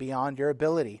tempted beyond your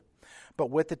ability. But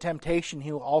with the temptation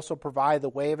He will also provide the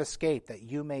way of escape that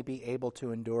you may be able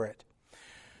to endure it."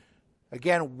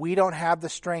 Again, we don't have the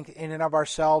strength in and of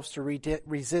ourselves to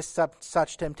resist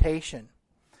such temptation.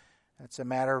 It's a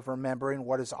matter of remembering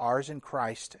what is ours in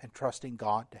Christ and trusting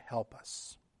God to help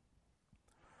us.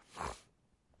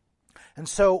 And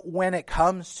so when it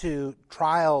comes to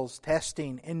trials,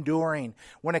 testing, enduring,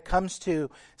 when it comes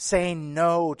to saying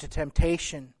no to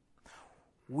temptation,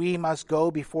 we must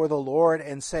go before the Lord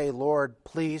and say, "Lord,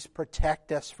 please protect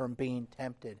us from being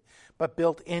tempted." But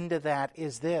built into that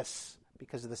is this,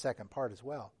 because of the second part as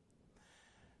well.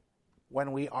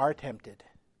 When we are tempted,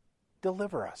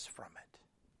 deliver us from it.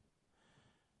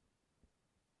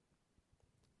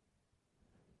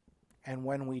 And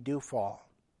when we do fall,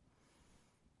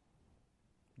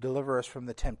 deliver us from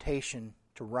the temptation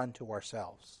to run to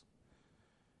ourselves,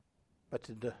 but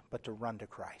to run to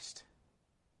Christ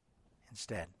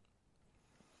instead.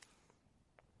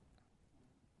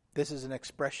 This is an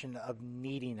expression of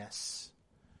neediness,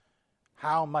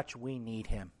 how much we need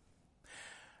Him.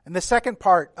 And the second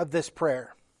part of this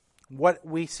prayer, what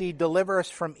we see, deliver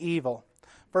us from evil.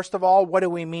 First of all, what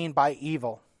do we mean by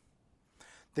evil?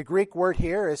 The Greek word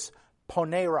here is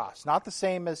poneros, not the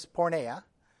same as porneia,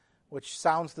 which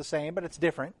sounds the same, but it's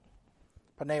different.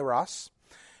 Poneros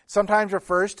sometimes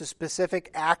refers to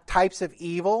specific types of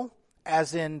evil,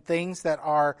 as in things that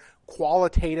are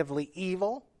qualitatively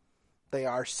evil. They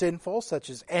are sinful, such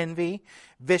as envy,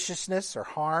 viciousness, or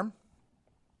harm.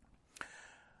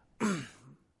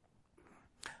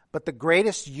 But the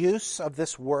greatest use of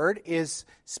this word is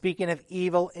speaking of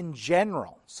evil in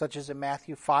general, such as in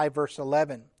Matthew 5, verse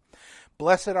 11.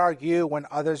 "Blessed are you when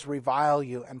others revile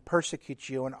you and persecute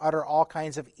you and utter all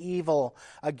kinds of evil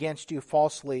against you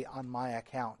falsely on my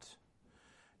account."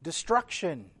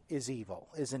 Destruction is evil,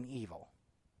 is an evil.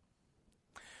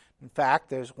 In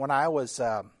fact, when I was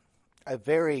a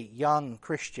very young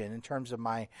Christian, in terms of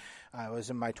I was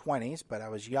in my 20s, but I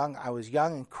was young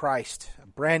in Christ, a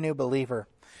brand new believer.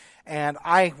 And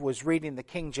I was reading the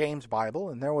King James Bible,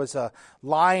 and there was a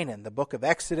line in the book of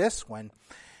Exodus when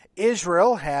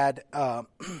Israel had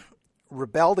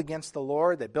rebelled against the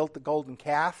Lord. They built the golden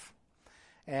calf,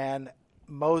 and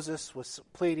Moses was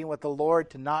pleading with the Lord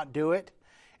to not do it.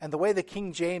 And the way the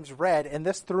King James read, and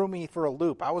this threw me for a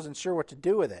loop, I wasn't sure what to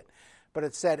do with it, but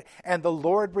it said, and the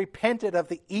Lord repented of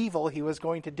the evil he was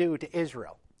going to do to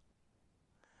Israel.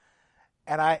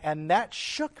 And that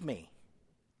shook me,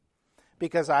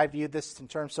 because I viewed this in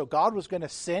terms, so God was going to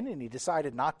sin and he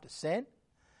decided not to sin,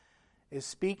 is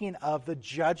speaking of the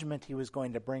judgment he was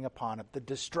going to bring upon it, the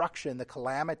destruction, the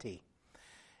calamity.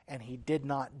 And he did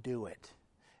not do it.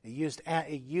 It used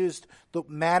the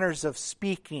manners of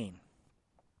speaking.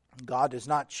 God does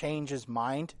not change his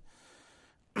mind.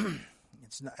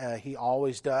 He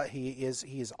always does. He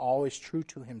is always true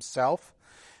to himself.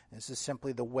 This is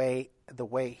simply the way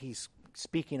he's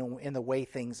speaking in the way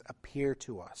things appear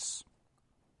to us.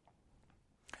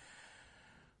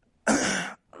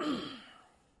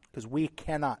 Because we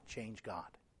cannot change God.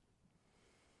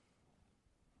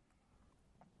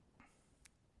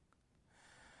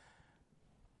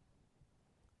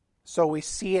 So we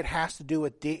see it has to do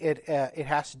with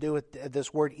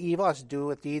this word evil has to do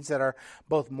with deeds that are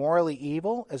both morally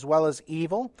evil as well as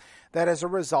evil that is a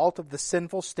result of the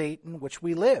sinful state in which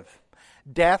we live.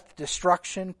 Death,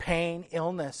 destruction, pain,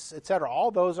 illness, etc.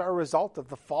 All those are a result of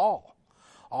the fall.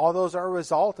 All those are a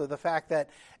result of the fact that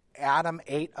Adam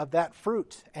ate of that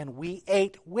fruit, and we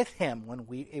ate with him when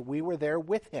we were there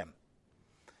with him.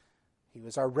 He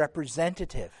was our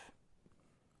representative.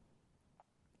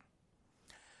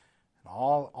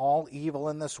 All evil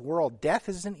in this world. Death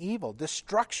is an evil.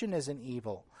 Destruction is an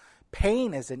evil.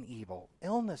 Pain is an evil.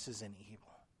 Illness is an evil.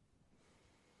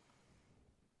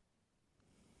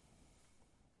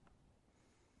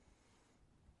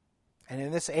 And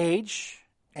in this age,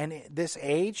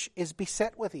 is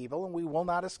beset with evil, and we will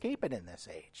not escape it in this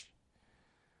age.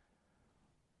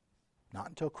 Not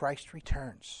until Christ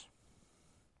returns.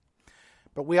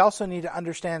 But we also need to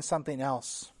understand something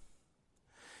else.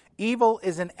 Evil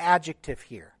is an adjective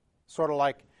here, sort of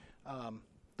like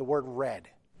the word red.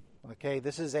 Okay,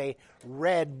 this is a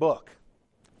red book.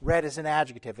 Red is an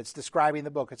adjective. It's describing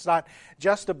the book. It's not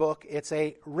just a book, it's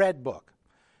a red book.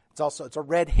 It's a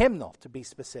red hymnal, to be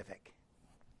specific.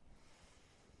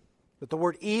 But the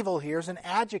word evil here is an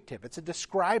adjective. It's a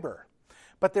describer.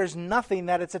 But there's nothing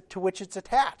to which it's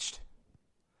attached.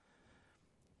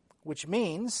 Which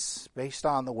means, based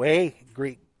on the way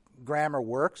Greek grammar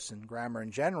works, and grammar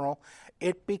in general,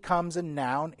 it becomes a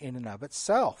noun in and of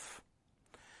itself.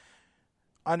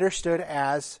 Understood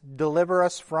as deliver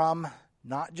us from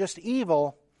not just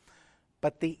evil,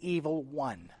 but the evil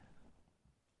one.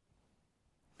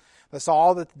 That's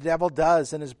all that the devil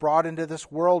does and is brought into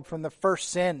this world from the first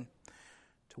sin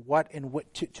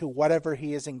to whatever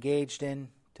he is engaged in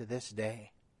to this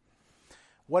day.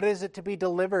 What is it to be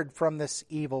delivered from this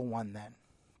evil one then?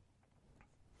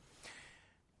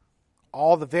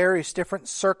 All the various different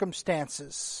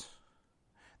circumstances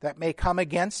that may come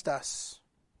against us.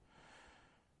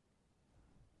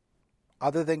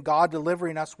 Other than God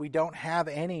delivering us, we don't have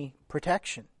any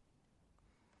protection.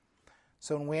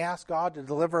 So when we ask God to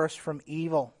deliver us from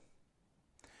evil,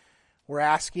 we're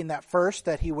asking that first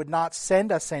that he would not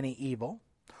send us any evil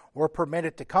or permit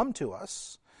it to come to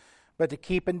us, but to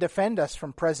keep and defend us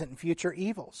from present and future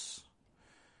evils.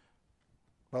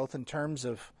 Both in terms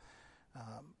of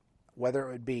whether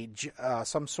it would be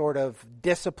some sort of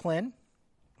discipline,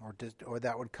 or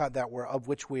that would cut that were of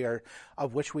which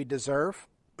we deserve,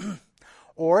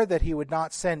 or that he would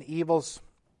not send evils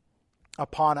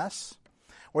upon us,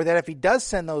 or that if he does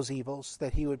send those evils,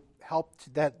 that he would help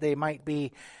that they might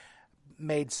be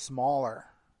made smaller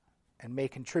and may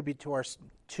contribute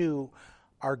to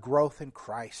our growth in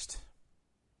Christ.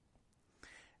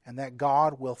 And that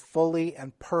God will fully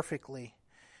and perfectly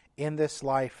in this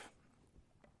life,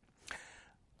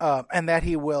 and that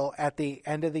he will at the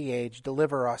end of the age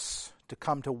deliver us to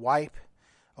come to wipe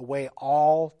away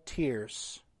all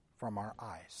tears from our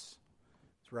eyes.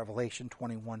 It's Revelation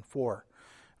 21:4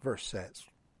 verse says.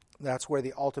 That's where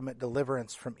the ultimate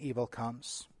deliverance from evil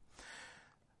comes.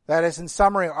 That is, in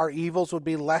summary, our evils would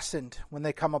be lessened when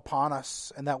they come upon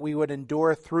us, and that we would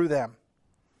endure through them.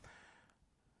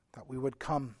 That we would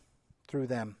come through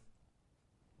them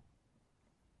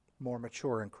more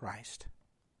mature in Christ.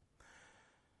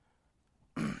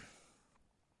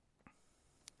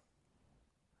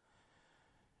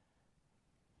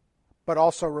 But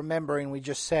also remembering, we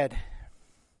just said,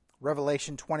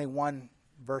 Revelation 21,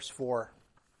 verse 4,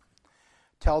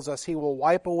 tells us he will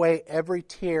wipe away every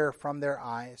tear from their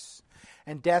eyes,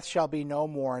 and death shall be no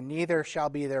more, neither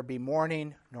shall there be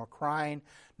mourning, nor crying,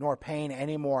 nor pain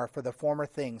any more, for the former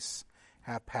things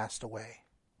have passed away.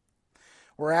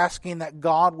 We're asking that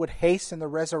God would hasten the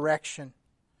resurrection,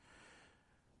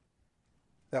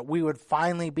 that we would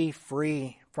finally be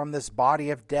free from this body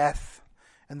of death,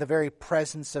 and the very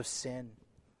presence of sin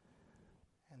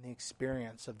and the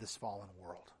experience of this fallen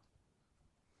world.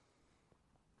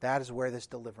 That is where this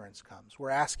deliverance comes. We're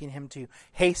asking him to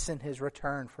hasten his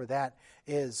return, for that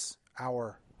is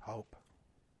our hope.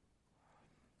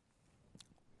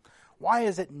 Why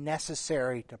is it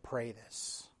necessary to pray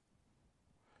this?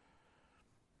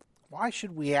 Why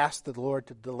should we ask the Lord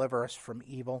to deliver us from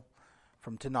evil,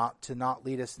 to not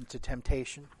lead us into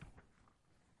temptation?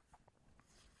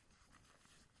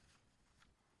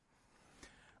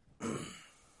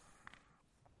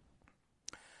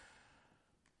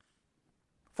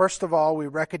 First of all, we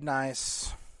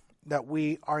recognize that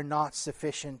we are not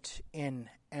sufficient in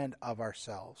and of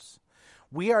ourselves.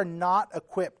 We are not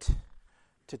equipped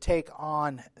to take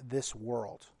on this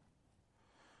world,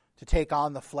 to take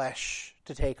on the flesh,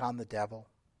 to take on the devil.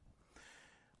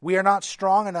 We are not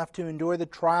strong enough to endure the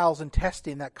trials and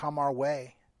testing that come our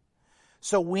way.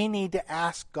 So we need to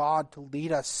ask God to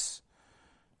lead us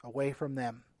away from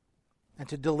them and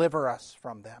to deliver us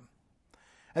from them.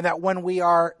 And that when we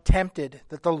are tempted,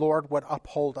 that the Lord would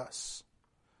uphold us.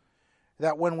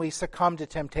 That when we succumb to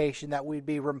temptation, that we'd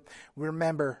be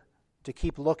remember to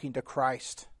keep looking to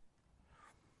Christ.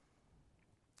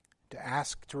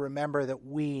 To remember that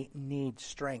we need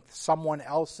strength, someone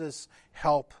else's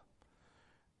help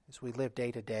as we live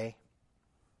day to day.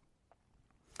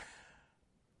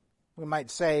 We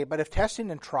might say, but if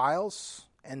testing and trials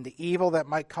and the evil that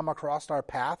might come across our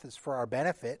path is for our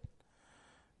benefit,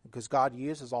 because God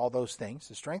uses all those things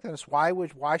to strengthen us,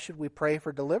 why should we pray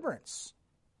for deliverance?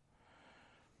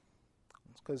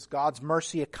 It's because God's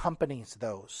mercy accompanies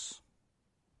those.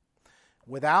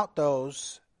 Without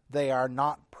those, they are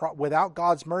not. Without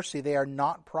God's mercy, they are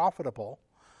not profitable.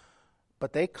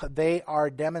 But they are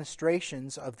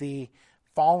demonstrations of the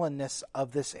fallenness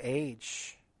of this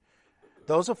age.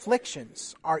 Those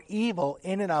afflictions are evil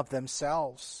in and of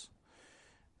themselves,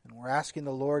 and we're asking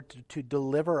the Lord to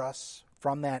deliver us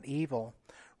from that evil,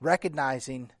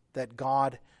 recognizing that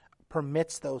God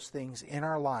permits those things in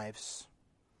our lives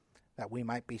that we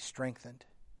might be strengthened.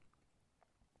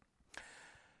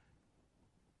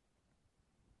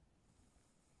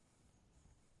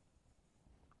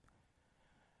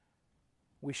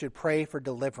 We should pray for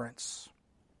deliverance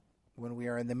when we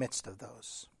are in the midst of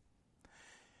those.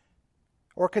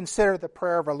 Or consider the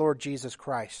prayer of our Lord Jesus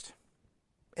Christ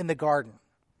in the garden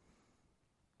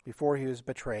before he was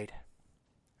betrayed.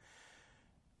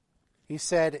 He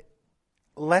said,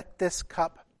 "Let this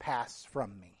cup pass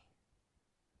from me."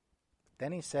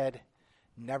 Then he said,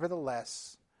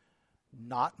 "Nevertheless,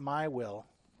 not my will,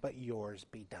 but yours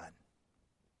be done."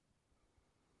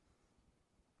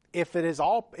 If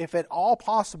at all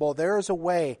possible, there is a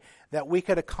way that we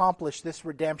could accomplish this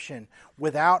redemption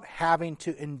without having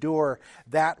to endure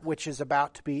that which is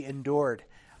about to be endured.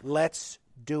 Let's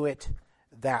do it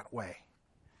that way.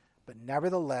 But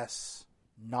nevertheless,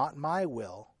 not my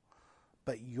will,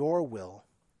 but your will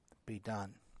be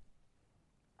done.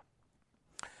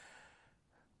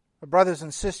 Brothers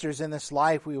and sisters, in this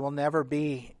life we will never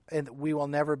be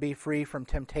free from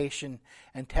temptation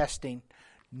and testing,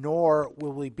 nor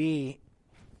will we be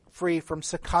free from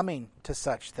succumbing to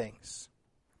such things.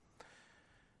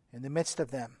 In the midst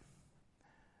of them,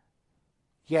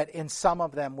 yet in some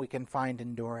of them we can find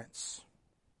endurance.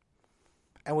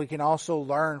 And we can also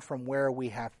learn from where we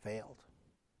have failed.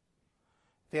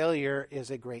 Failure is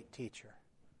a great teacher.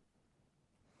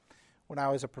 When I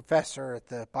was a professor at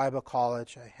the Bible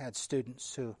college, I had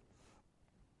students who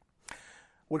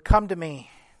would come to me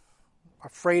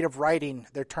afraid of writing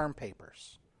their term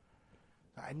papers.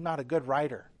 I'm not a good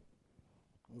writer.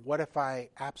 What if I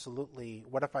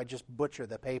just butcher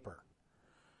the paper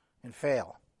and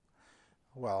fail?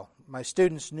 Well, my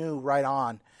students knew right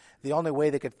on the only way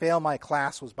they could fail my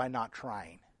class was by not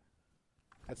trying.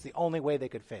 That's the only way they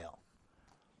could fail.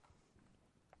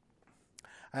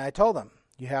 And I told them,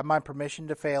 you have my permission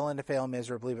to fail and to fail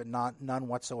miserably, but none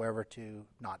whatsoever to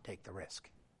not take the risk.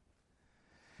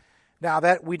 Now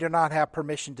that we do not have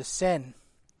permission to sin,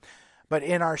 but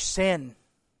in our sin,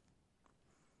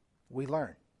 we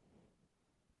learn.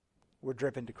 We're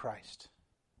driven to Christ.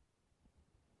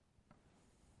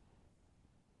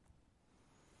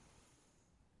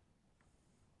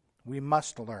 We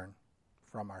must learn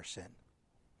from our sin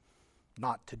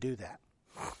not to do that.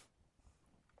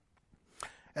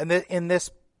 And in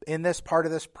this part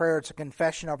of this prayer, it's a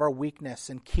confession of our weakness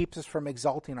and keeps us from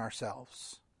exalting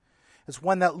ourselves. It's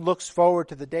one that looks forward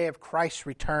to the day of Christ's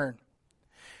return,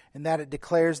 and that it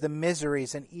declares the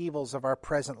miseries and evils of our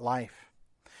present life.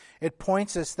 It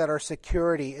points us that our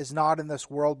security is not in this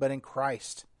world but in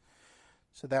Christ,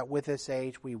 so that with this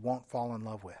age we won't fall in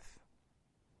love with.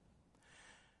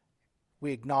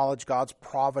 We acknowledge God's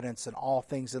providence in all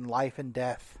things, in life and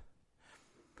death,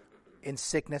 in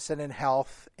sickness and in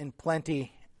health, in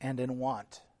plenty and in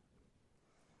want,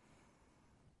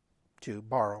 to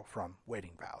borrow from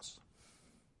Waiting Vows.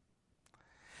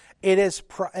 It is,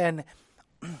 and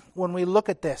when we look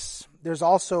at this, there's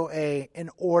also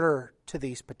an order to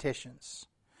these petitions.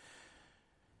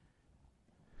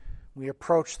 We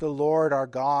approach the Lord our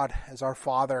God as our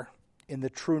Father in the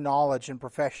true knowledge and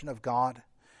profession of God,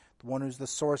 the one who's the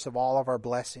source of all of our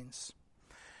blessings.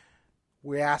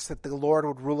 We ask that the Lord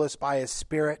would rule us by His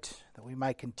Spirit, that we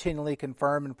might continually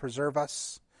confirm and preserve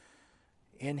us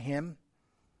in Him,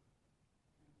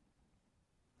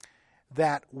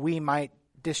 that we might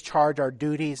discharge our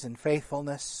duties in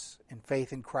faithfulness and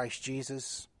faith in Christ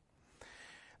Jesus,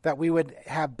 that we would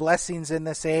have blessings in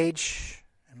this age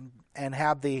and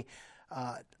have the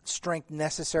strength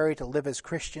necessary to live as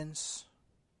Christians.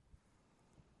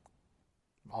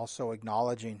 Also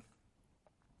acknowledging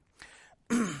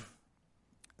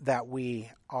that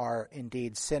we are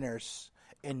indeed sinners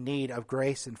in need of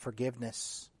grace and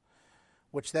forgiveness,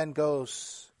 which then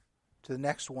goes to the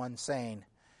next one saying,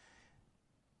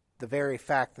 the very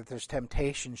fact that there's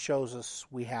temptation shows us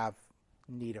we have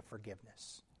need of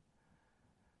forgiveness.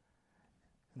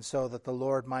 And so that the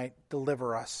Lord might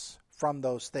deliver us from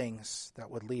those things that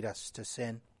would lead us to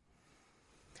sin.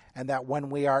 And that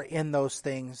when we are in those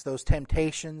things, those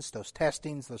temptations, those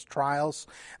testings, those trials,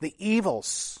 the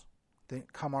evils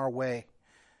that come our way,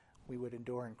 we would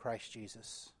endure in Christ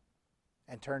Jesus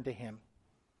and turn to Him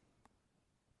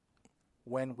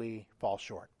when we fall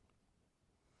short.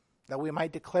 That we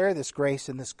might declare this grace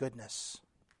and this goodness,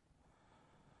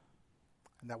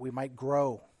 and that we might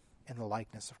grow in the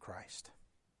likeness of Christ.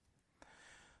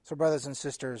 So, brothers and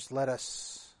sisters, let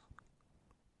us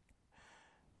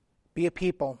be a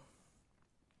people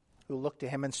who look to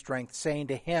Him in strength, saying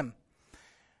to Him,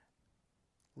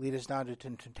 lead us not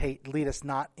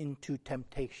into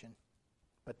temptation,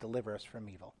 but deliver us from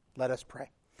evil. Let us pray.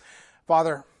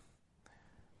 Father,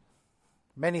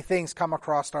 many things come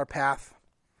across our path,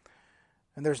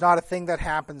 and there's not a thing that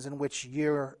happens in which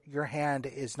your hand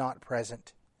is not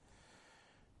present.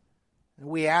 And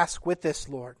we ask with this,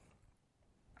 Lord,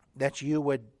 that you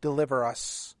would deliver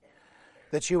us,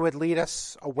 that you would lead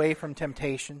us away from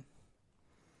temptation.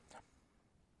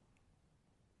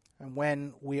 And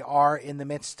when we are in the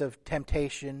midst of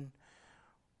temptation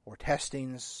or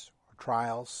testings or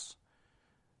trials,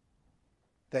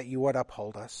 that you would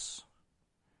uphold us,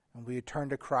 and we would turn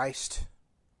to Christ,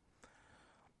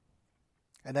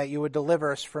 and that you would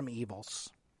deliver us from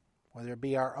evils, whether it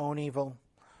be our own evil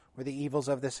or the evils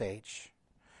of this age,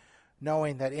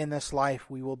 knowing that in this life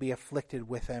we will be afflicted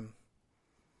with them,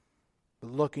 but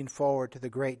looking forward to the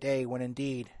great day when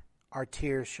indeed our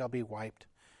tears shall be wiped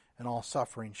and all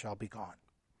suffering shall be gone.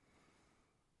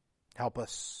 Help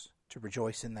us to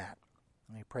rejoice in that.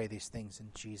 And we pray these things in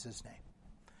Jesus' name.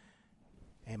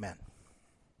 Amen.